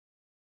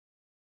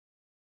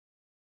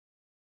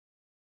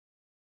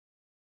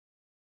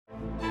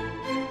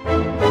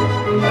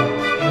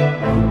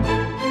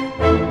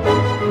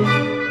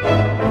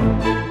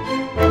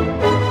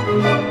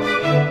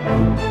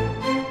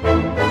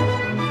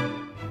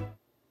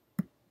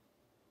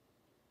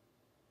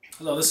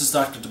Hello, this is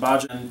Dr.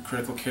 Debajan,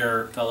 Critical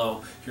Care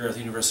Fellow here at the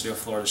University of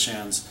Florida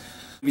Shands.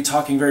 We'll be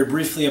talking very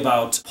briefly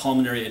about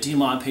pulmonary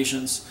edema on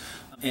patients,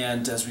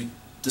 and as we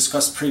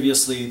discussed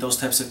previously, those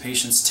types of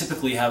patients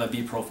typically have a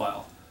B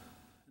profile.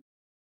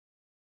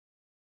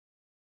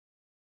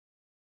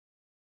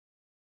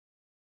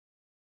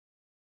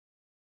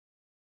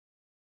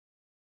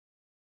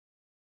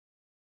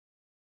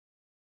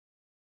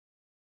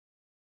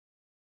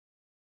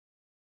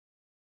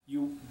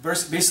 You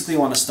basically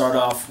want to start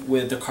off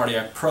with the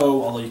cardiac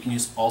probe, although you can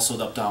use also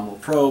the abdominal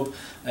probe,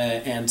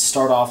 and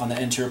start off on the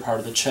anterior part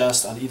of the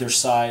chest on either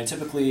side.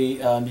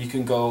 Typically, you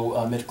can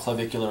go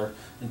mid-clavicular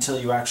until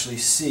you actually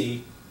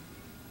see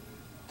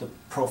the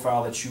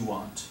profile that you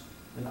want.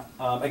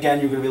 And,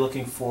 again, you're going to be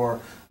looking for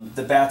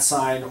the bat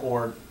sign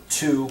or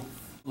two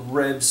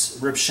rib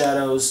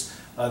shadows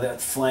that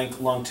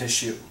flank lung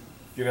tissue.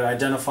 You're going to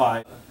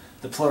identify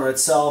the pleura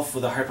itself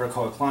with a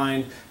hyperechoic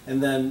line,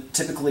 and then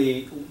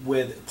typically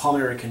with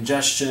pulmonary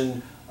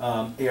congestion,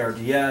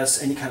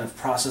 ARDS, any kind of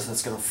process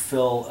that's going to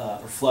fill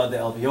or flood the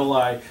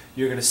alveoli,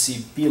 you're going to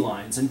see B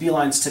lines. And B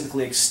lines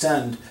typically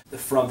extend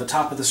from the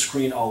top of the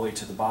screen all the way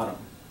to the bottom.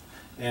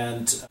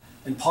 And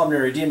in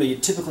pulmonary edema, you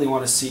typically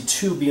want to see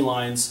two B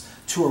lines,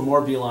 two or more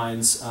B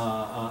lines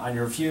on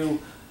your view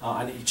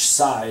on each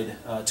side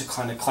to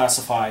kind of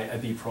classify a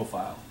B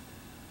profile.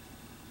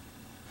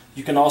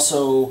 You can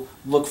also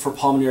look for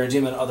pulmonary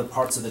edema in other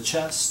parts of the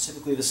chest.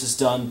 Typically this is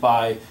done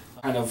by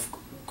kind of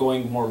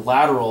going more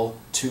lateral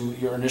to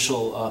your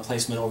initial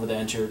placement over the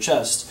anterior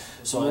chest.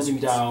 So moving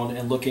down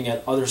and looking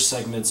at other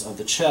segments of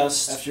the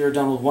chest. After you're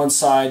done with one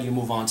side, you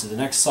move on to the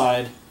next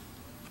side.